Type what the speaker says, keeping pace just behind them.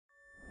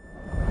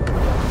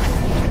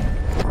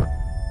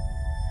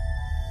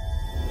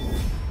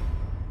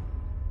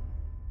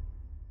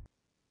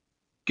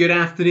Good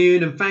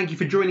afternoon and thank you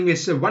for joining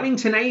this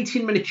Wellington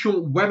 18-minute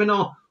short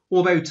webinar,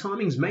 although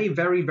timings may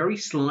vary very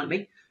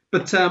slightly.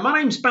 But my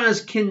name's Baz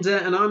Kinder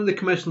and I'm the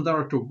Commercial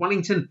Director of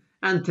Wellington,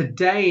 and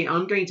today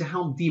I'm going to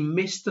help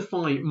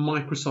demystify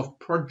Microsoft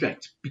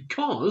Project,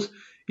 because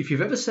if you've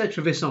ever searched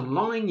for this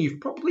online,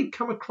 you've probably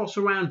come across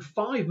around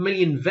 5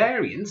 million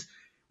variants,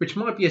 which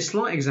might be a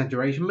slight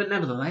exaggeration, but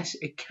nevertheless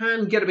it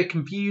can get a bit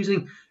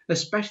confusing,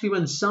 especially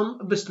when some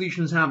of the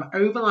solutions have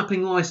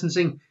overlapping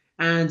licensing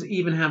and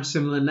even have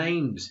similar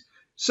names.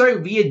 So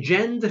the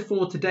agenda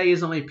for today,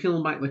 as I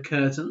peel back the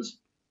curtains,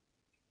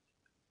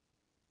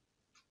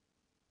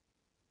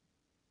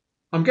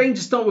 I'm going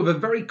to start with a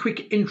very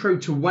quick intro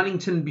to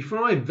Wellington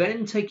before I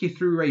then take you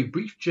through a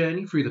brief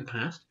journey through the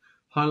past,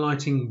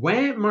 highlighting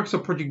where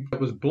Microsoft Project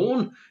was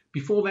born,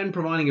 before then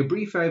providing a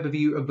brief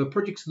overview of the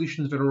project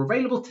solutions that are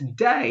available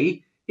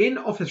today in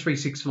Office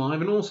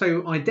 365 and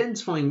also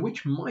identifying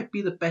which might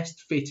be the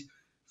best fit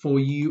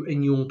for you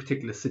in your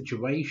particular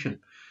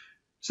situation.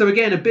 So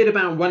again, a bit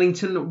about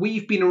Wellington.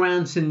 We've been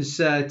around since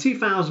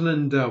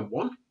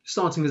 2001,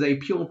 starting as a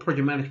pure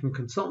project management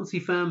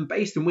consultancy firm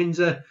based in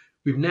Windsor.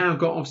 We've now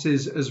got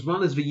offices as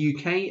well as the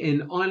UK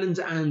in Ireland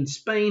and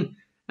Spain.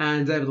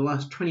 And over the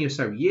last 20 or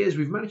so years,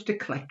 we've managed to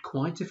collect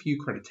quite a few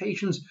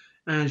accreditations,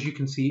 as you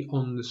can see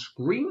on the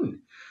screen.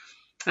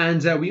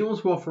 And we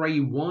also offer a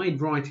wide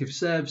variety of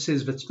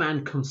services that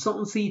span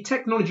consultancy,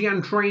 technology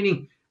and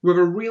training, with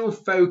a real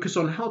focus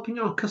on helping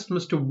our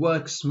customers to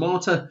work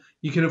smarter.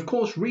 You can, of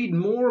course, read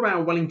more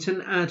about Wellington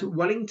at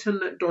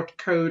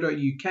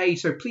wellington.co.uk,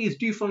 so please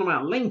do follow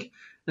that link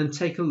and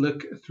take a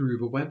look through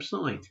the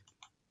website.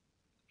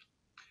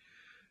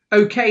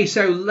 Okay,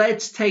 so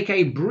let's take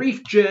a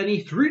brief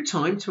journey through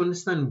time to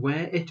understand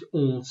where it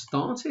all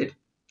started.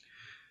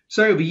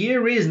 So the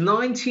year is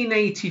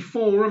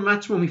 1984, and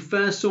that's when we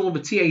first saw the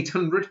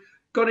T800,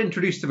 got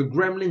introduced to the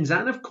Gremlins,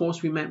 and of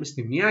course we met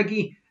Mr.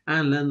 Miyagi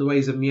and learned the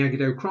ways of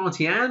Miyagi-Do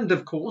karate, and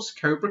of course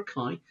Cobra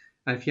Kai.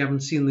 If you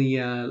haven't seen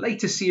the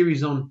latest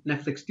series on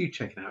Netflix, do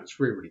check it out.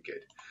 It's really, really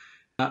good.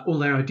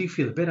 Although I do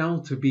feel a bit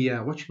old to be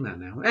watching that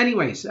now.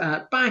 Anyways,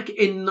 back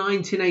in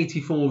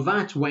 1984,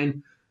 that's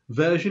when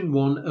version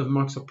 1 of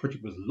Microsoft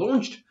Project was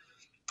launched,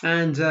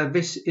 and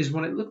this is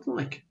what it looked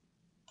like.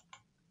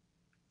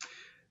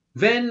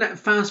 Then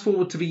fast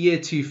forward to the year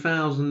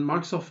 2000,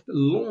 Microsoft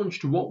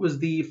launched what was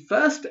the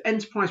first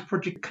enterprise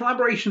project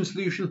collaboration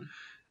solution,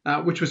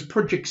 which was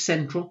Project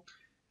Central.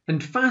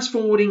 And fast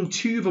forwarding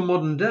to the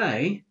modern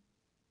day,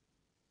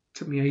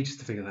 took me ages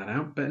to figure that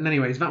out, but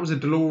anyways, that was a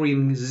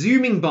DeLorean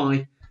zooming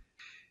by.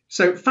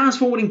 So fast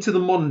forwarding to the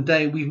modern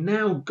day, we've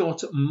now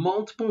got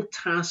multiple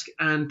task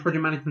and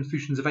project management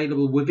solutions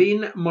available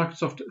within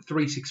Microsoft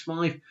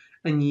 365.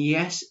 And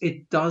yes,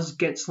 it does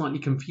get slightly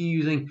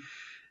confusing.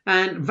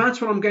 And that's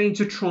what I'm going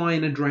to try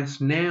and address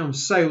now.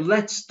 So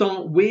let's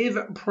start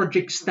with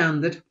Project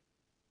Standard.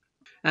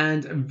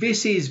 And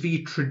this is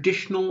the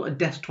traditional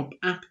desktop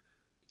app.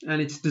 And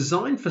it's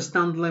designed for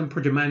standalone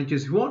project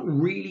managers who aren't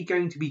really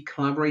going to be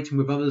collaborating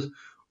with others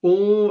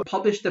or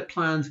publish their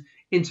plans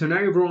into an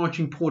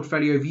overarching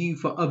portfolio view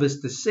for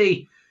others to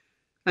see.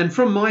 And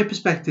from my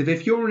perspective,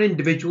 if you're an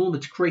individual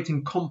that's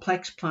creating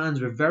complex plans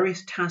with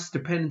various task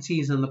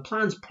dependencies and the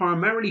plans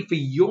primarily for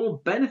your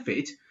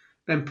benefit,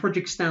 then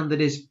Project Standard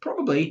is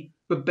probably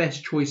the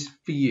best choice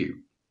for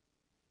you.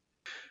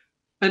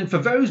 And for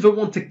those that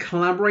want to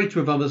collaborate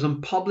with others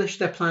and publish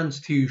their plans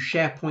to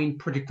SharePoint,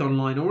 Project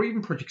Online, or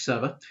even Project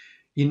Server,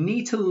 you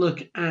need to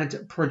look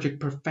at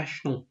Project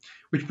Professional,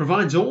 which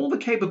provides all the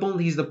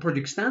capabilities that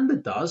Project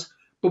Standard does,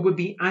 but with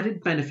the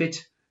added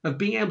benefit of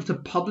being able to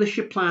publish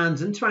your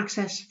plans and to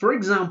access, for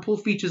example,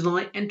 features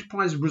like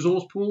enterprise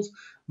resource pools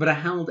that are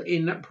held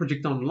in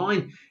Project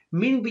Online,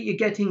 meaning that you're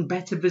getting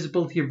better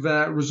visibility of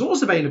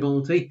resource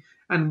availability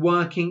and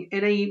working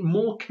in a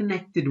more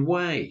connected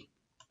way.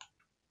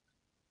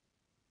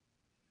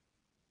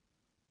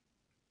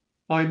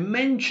 I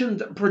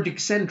mentioned Project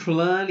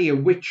Central earlier,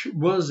 which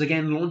was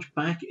again launched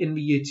back in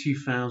the year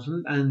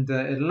 2000, and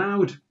it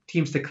allowed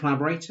teams to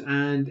collaborate,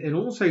 and it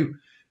also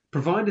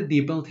provided the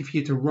ability for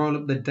you to roll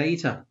up the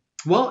data.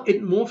 Well,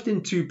 it morphed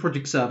into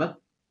Project Server,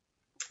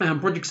 and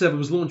Project Server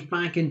was launched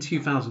back in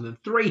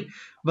 2003.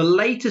 The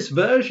latest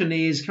version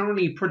is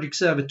currently Project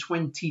Server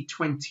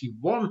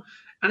 2021,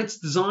 and it's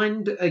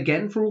designed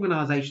again for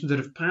organizations that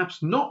have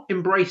perhaps not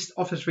embraced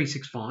Office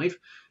 365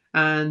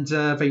 and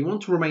they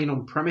want to remain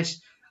on premise.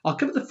 I'll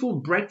cover the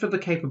full breadth of the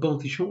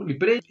capability shortly,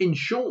 but in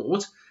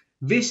short,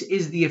 this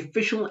is the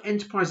official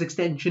enterprise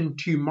extension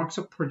to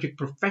Microsoft Project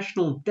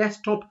Professional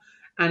Desktop,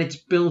 and it's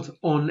built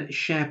on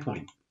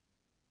SharePoint.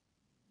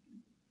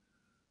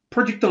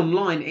 Project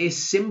Online is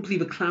simply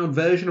the cloud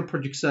version of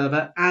Project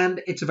Server,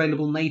 and it's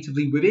available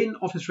natively within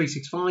Office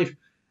 365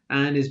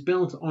 and is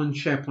built on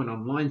SharePoint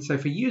Online. So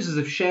for users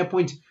of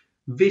SharePoint,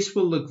 this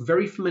will look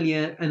very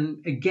familiar,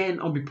 and again,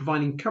 I'll be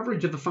providing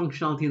coverage of the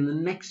functionality in the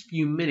next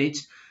few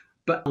minutes.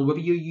 But whether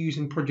you're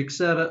using Project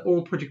Server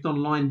or Project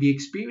Online, the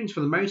experience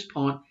for the most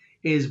part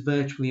is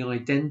virtually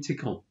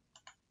identical.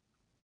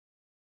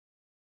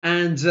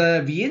 And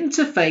the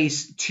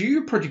interface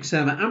to Project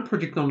Server and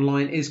Project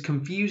Online is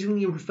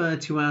confusingly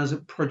referred to as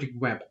Project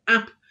Web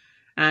App.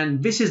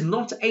 And this is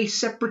not a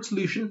separate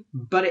solution,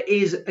 but it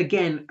is,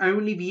 again,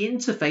 only the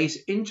interface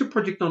into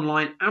Project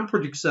Online and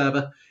Project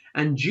Server.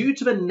 And due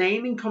to the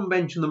naming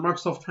convention that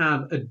Microsoft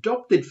have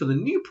adopted for the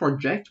new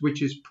project,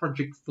 which is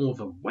Project for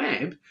the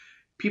Web,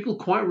 people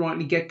quite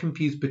rightly get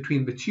confused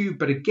between the two.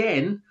 But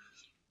again,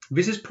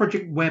 this is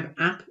Project Web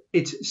App.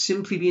 It's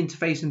simply the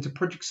interface into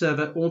Project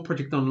Server or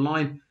Project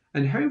Online.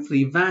 And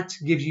hopefully that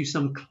gives you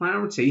some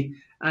clarity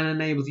and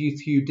enables you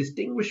to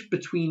distinguish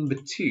between the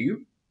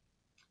two.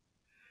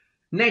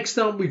 Next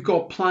up, we've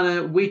got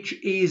Planner,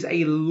 which is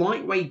a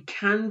lightweight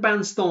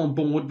Kanban style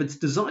board that's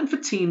designed for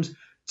teams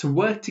to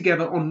work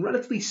together on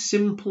relatively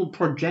simple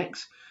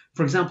projects.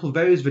 For example,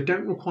 those that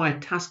don't require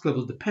task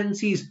level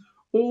dependencies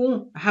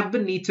or have the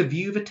need to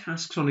view the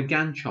tasks on a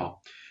Gantt chart.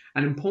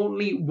 And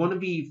importantly, one of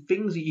the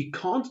things that you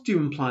can't do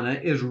in Planner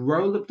is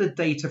roll up the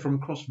data from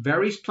across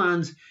various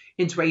plans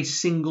into a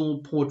single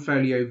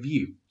portfolio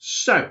view.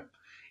 So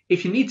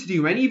if you need to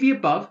do any of the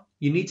above,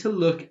 you need to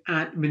look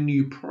at the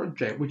new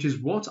project, which is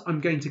what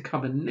I'm going to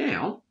cover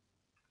now.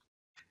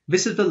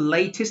 This is the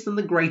latest and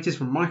the greatest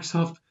from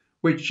Microsoft,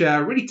 which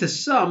really to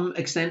some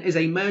extent is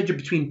a merger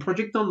between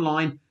Project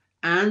Online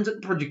and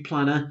Project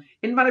Planner,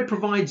 in that it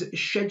provides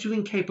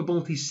scheduling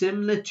capabilities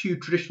similar to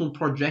traditional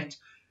Project,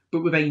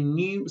 but with a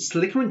new,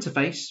 slicker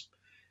interface.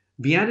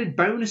 The added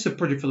bonus of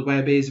Project for the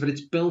Web is that it's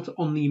built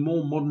on the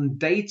more modern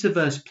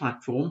Dataverse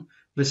platform,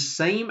 the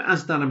same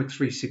as Dynamics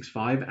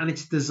 365, and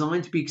it's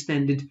designed to be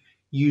extended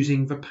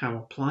using the Power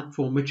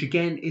Platform, which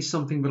again is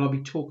something that I'll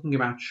be talking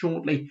about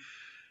shortly.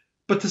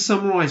 But to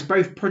summarize,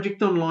 both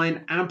Project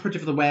Online and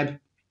Project for the Web,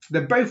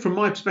 they're both, from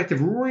my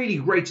perspective, really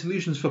great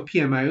solutions for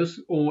PMOs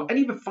or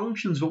any of the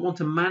functions that want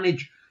to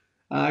manage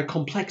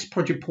complex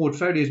project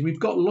portfolios. We've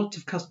got lots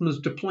of customers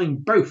deploying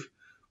both,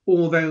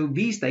 although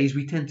these days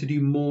we tend to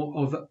do more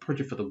of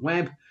Project for the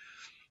Web.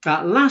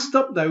 Last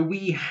up, though,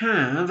 we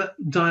have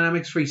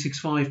Dynamics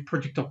 365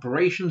 Project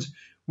Operations,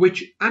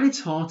 which at its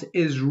heart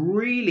is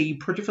really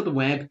Project for the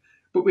Web,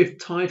 but with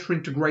tighter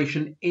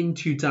integration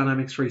into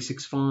Dynamics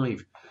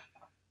 365.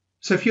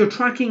 So if you're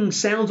tracking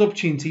sales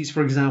opportunities,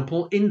 for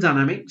example, in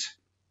Dynamics,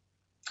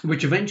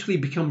 which eventually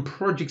become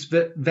projects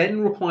that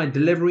then require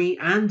delivery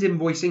and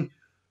invoicing,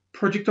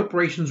 Project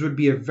Operations would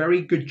be a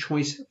very good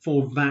choice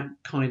for that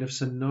kind of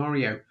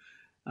scenario.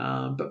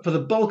 But for the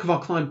bulk of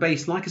our client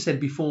base, like I said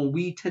before,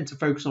 we tend to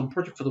focus on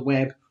Project for the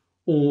Web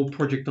or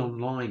Project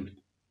Online.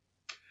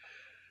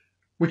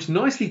 Which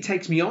nicely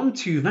takes me on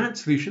to that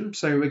solution.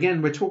 So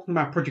again, we're talking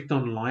about Project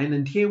Online,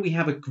 and here we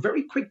have a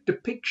very quick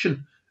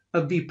depiction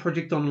of the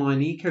Project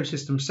Online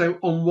ecosystem. So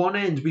on one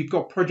end, we've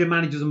got project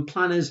managers and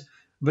planners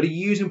that are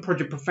using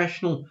Project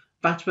Professional.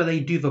 That's where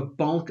they do the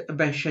bulk of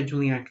their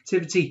scheduling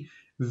activity.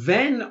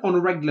 Then on a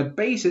regular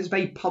basis,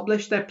 they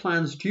publish their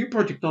plans to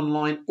Project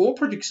Online or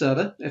Project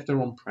Server if they're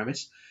on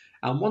premise.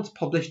 And once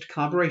published,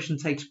 collaboration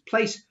takes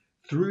place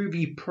through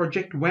the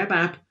Project Web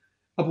App,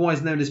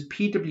 otherwise known as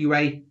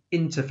PWA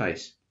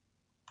interface,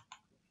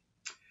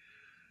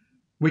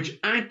 which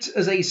acts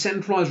as a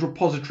centralized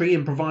repository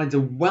and provides a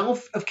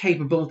wealth of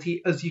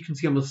capability, as you can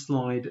see on the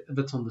slide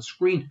that's on the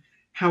screen.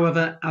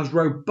 However, as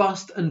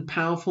robust and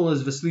powerful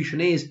as the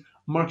solution is,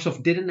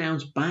 Microsoft did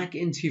announce back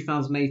in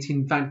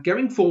 2018 that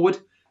going forward,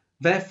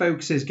 their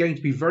focus is going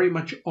to be very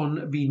much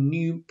on the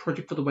new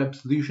Project for the Web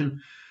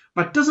solution.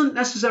 That doesn't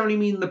necessarily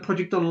mean the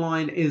Project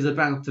Online is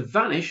about to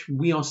vanish.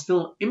 We are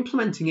still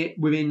implementing it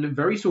within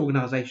various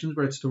organizations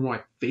where it's the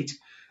right fit.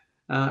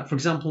 For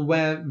example,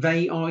 where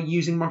they are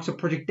using Microsoft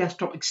Project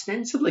Desktop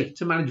extensively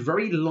to manage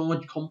very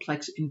large,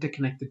 complex,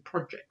 interconnected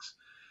projects.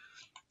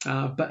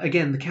 But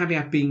again, the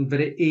caveat being that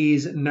it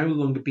is no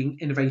longer being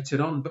innovated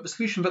on. But the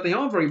solution that they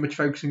are very much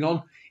focusing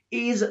on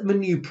is the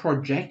new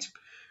project,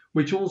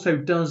 which also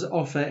does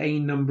offer a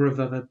number of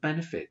other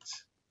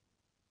benefits.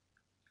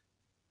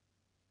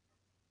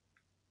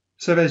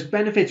 So those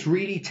benefits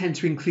really tend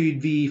to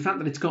include the fact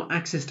that it's got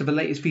access to the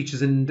latest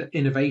features and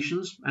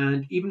innovations.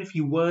 And even if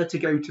you were to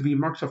go to the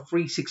Microsoft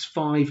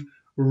 365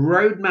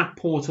 roadmap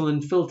portal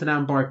and filter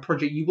down by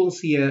project, you will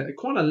see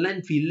quite a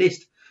lengthy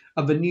list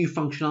of the new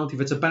functionality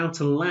that's about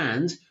to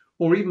land,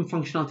 or even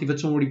functionality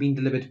that's already been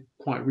delivered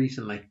quite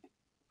recently.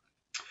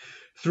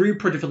 Through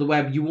Project for the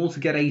Web, you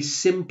also get a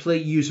simpler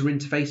user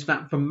interface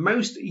that for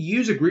most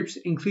user groups,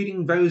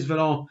 including those that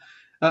are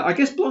I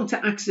guess belong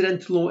to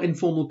accidental or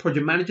informal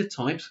project manager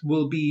types,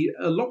 will be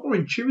a lot more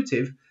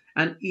intuitive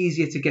and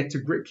easier to get to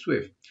grips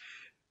with.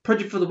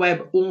 Project for the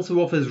Web also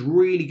offers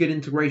really good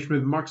integration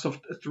with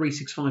Microsoft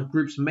 365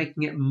 groups,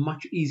 making it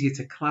much easier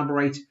to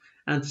collaborate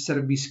and to set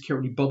up these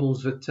security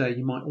bubbles that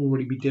you might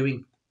already be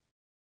doing.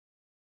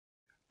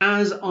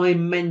 As I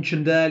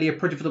mentioned earlier,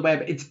 Project for the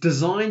Web, it's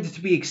designed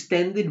to be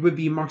extended with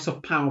the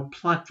Microsoft Power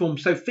Platform.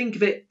 So think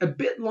of it a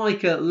bit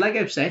like a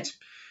Lego set.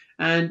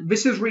 And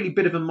this is really a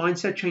bit of a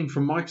mindset change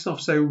from Microsoft.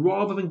 So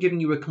rather than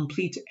giving you a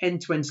complete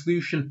end-to-end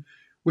solution,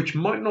 which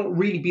might not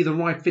really be the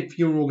right fit for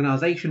your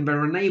organization,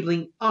 they're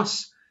enabling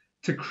us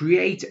to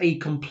create a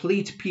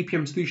complete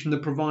PPM solution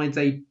that provides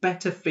a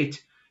better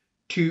fit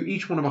to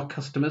each one of our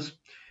customers.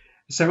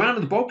 So out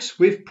of the box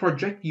with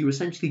Project, you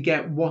essentially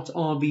get what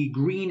are the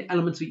green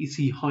elements that you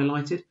see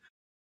highlighted.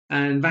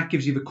 And that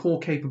gives you the core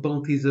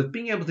capabilities of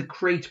being able to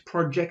create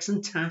projects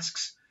and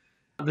tasks.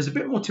 There's a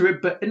bit more to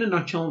it, but in a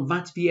nutshell,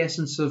 that's the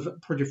essence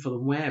of Project for the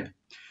Web.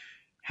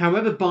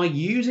 However, by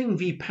using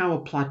the Power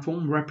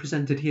Platform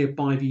represented here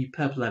by the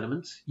purple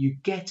elements, you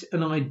get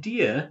an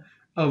idea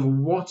of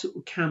what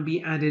can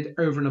be added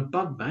over and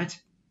above that.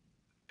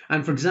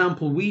 And for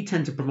example, we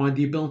tend to provide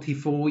the ability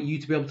for you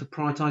to be able to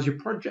prioritize your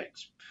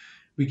projects.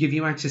 We give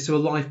you access to a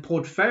live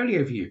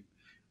portfolio view.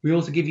 We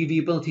also give you the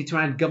ability to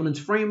add governance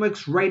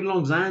frameworks, raid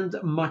logs, and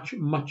much,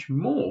 much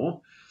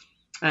more.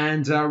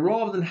 And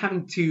rather than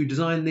having to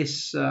design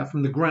this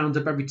from the ground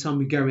up every time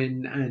we go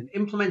in and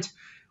implement,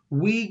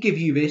 we give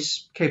you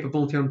this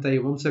capability on day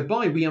one. So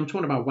by we, I'm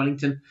talking about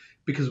Wellington,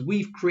 because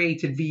we've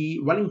created the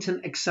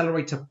Wellington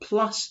Accelerator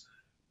Plus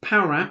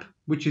Power App,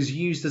 which is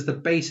used as the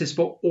basis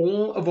for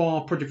all of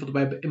our Project for the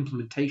Web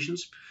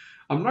implementations.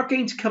 I'm not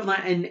going to cover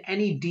that in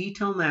any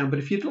detail now, but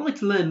if you'd like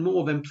to learn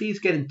more, then please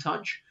get in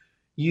touch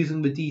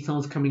using the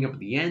details coming up at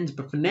the end.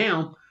 But for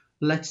now,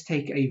 let's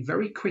take a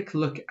very quick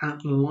look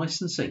at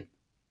licensing.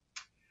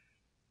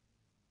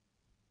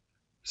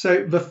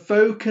 So the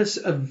focus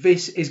of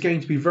this is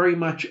going to be very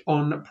much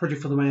on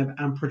Project for the Web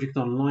and Project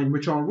Online,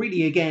 which are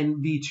really,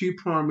 again, the two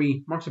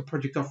primary Microsoft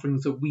Project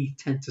offerings that we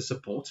tend to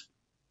support.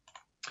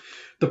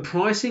 The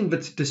pricing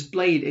that's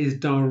displayed is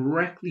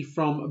directly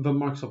from the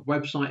Microsoft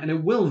website, and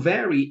it will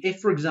vary if,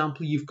 for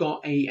example, you've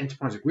got an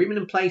enterprise agreement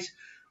in place,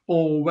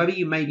 or whether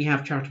you maybe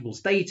have charitable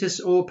status,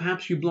 or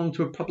perhaps you belong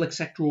to a public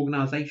sector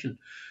organization.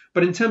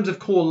 But in terms of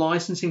core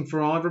licensing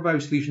for either of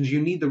those solutions,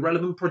 you need the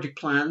relevant project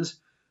plans.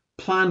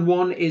 Plan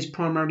 1 is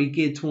primarily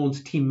geared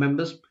towards team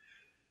members.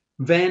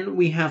 Then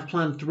we have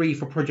Plan 3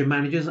 for project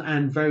managers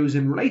and those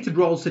in related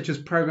roles such as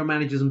program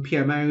managers and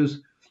PMOs.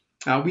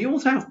 We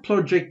also have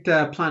Project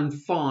Plan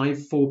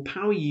 5 for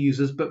power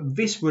users, but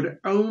this would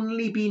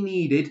only be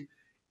needed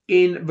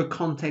in the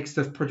context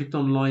of Project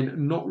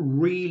Online, not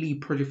really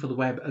Project for the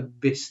Web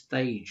at this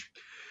stage.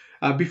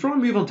 Before I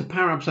move on to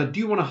Power Apps, I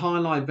do want to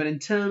highlight that in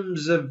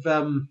terms of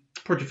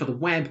Project for the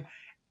Web,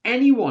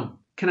 anyone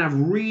can have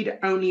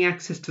read-only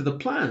access to the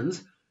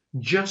plans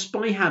just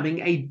by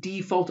having a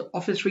default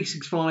Office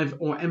 365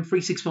 or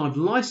M365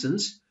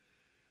 license.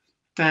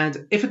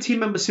 And if a team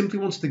member simply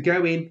wants to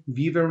go in,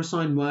 view their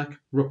assigned work,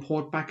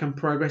 report back on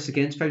progress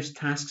against those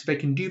tasks, they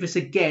can do this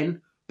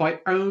again by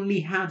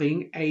only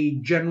having a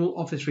general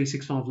Office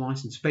 365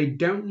 license. They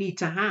don't need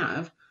to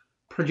have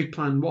Project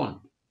Plan 1.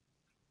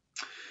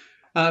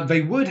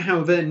 They would,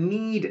 however,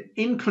 need,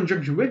 in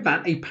conjunction with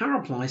that, a Power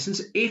App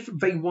license if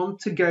they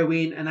want to go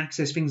in and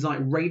access things like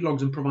raid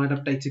logs and provide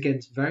updates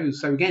against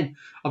those. So again,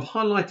 I've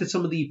highlighted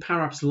some of the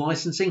Power Apps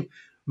licensing.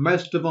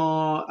 Most of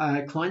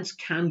our clients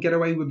can get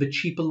away with the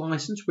cheaper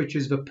license, which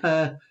is the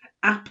per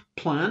app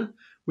plan,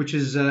 which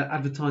is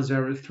advertised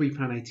there at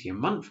 £3.80 a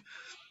month.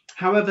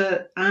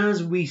 However,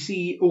 as we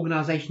see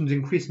organizations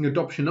increasing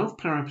adoption of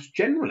Power Apps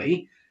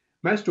generally,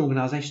 most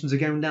organizations are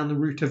going down the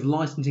route of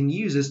licensing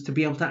users to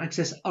be able to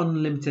access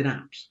unlimited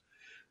apps.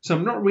 So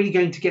I'm not really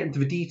going to get into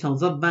the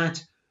details of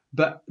that,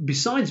 but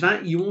besides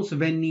that, you also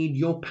then need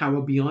your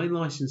Power BI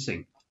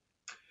licensing.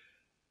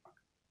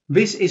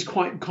 This is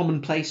quite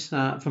commonplace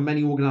for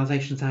many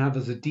organizations to have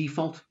as a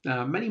default.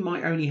 Many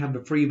might only have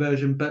the free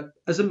version, but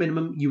as a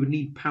minimum, you would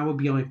need Power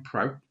BI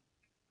Pro.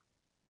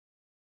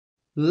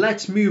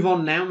 Let's move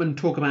on now and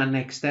talk about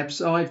next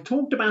steps. I've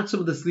talked about some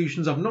of the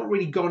solutions. I've not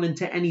really gone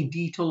into any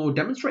detail or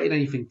demonstrated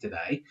anything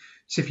today.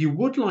 So if you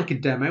would like a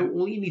demo,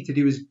 all you need to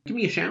do is give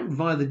me a shout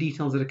via the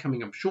details that are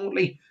coming up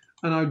shortly,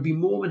 and I would be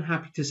more than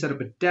happy to set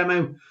up a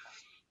demo.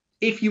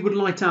 If you would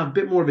like to have a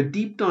bit more of a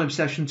deep dive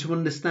session to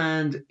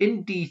understand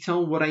in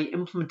detail what an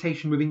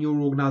implementation within your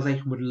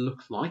organization would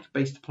look like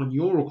based upon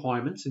your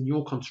requirements and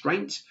your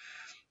constraints,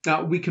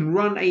 we can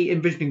run a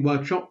envisioning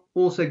workshop,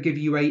 also give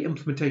you a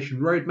implementation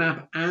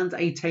roadmap and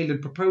a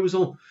tailored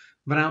proposal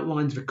that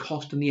outlines the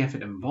cost and the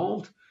effort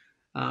involved.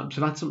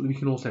 So that's something we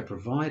can also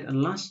provide.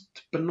 And last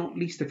but not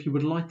least, if you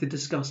would like to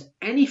discuss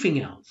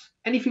anything else,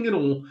 anything at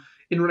all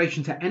in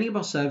relation to any of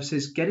our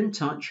services, get in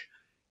touch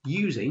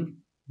using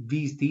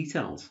these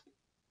details.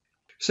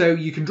 So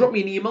you can drop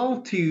me an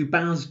email to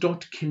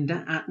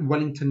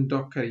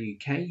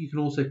baz.kinder@wellington.co.uk. You can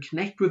also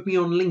connect with me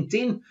on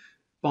LinkedIn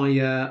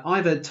by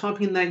either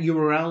typing in that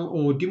URL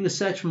or doing a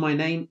search for my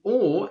name,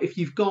 or if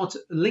you've got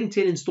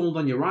LinkedIn installed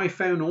on your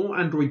iPhone or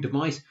Android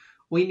device,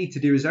 all you need to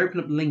do is open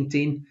up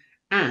LinkedIn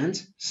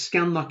and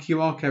scan that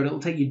QR code. It'll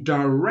take you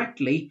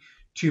directly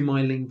to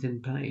my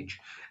LinkedIn page.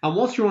 And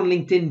whilst you're on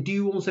LinkedIn,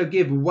 do also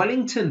give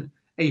Wellington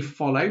a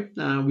follow.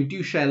 We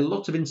do share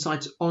lots of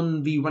insights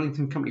on the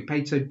Wellington company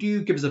page, so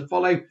do give us a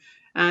follow.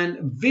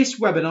 And this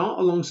webinar,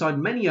 alongside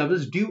many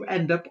others, do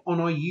end up on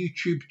our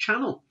YouTube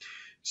channel.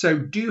 So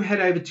do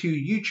head over to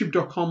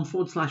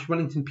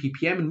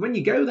youtube.com/WellingtonPPM, and when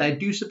you go there,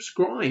 do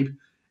subscribe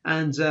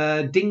and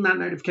ding that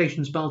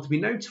notifications bell to be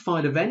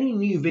notified of any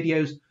new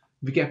videos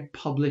that get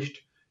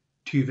published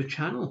to the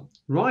channel.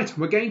 Right,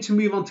 we're going to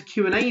move on to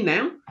Q&A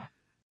now.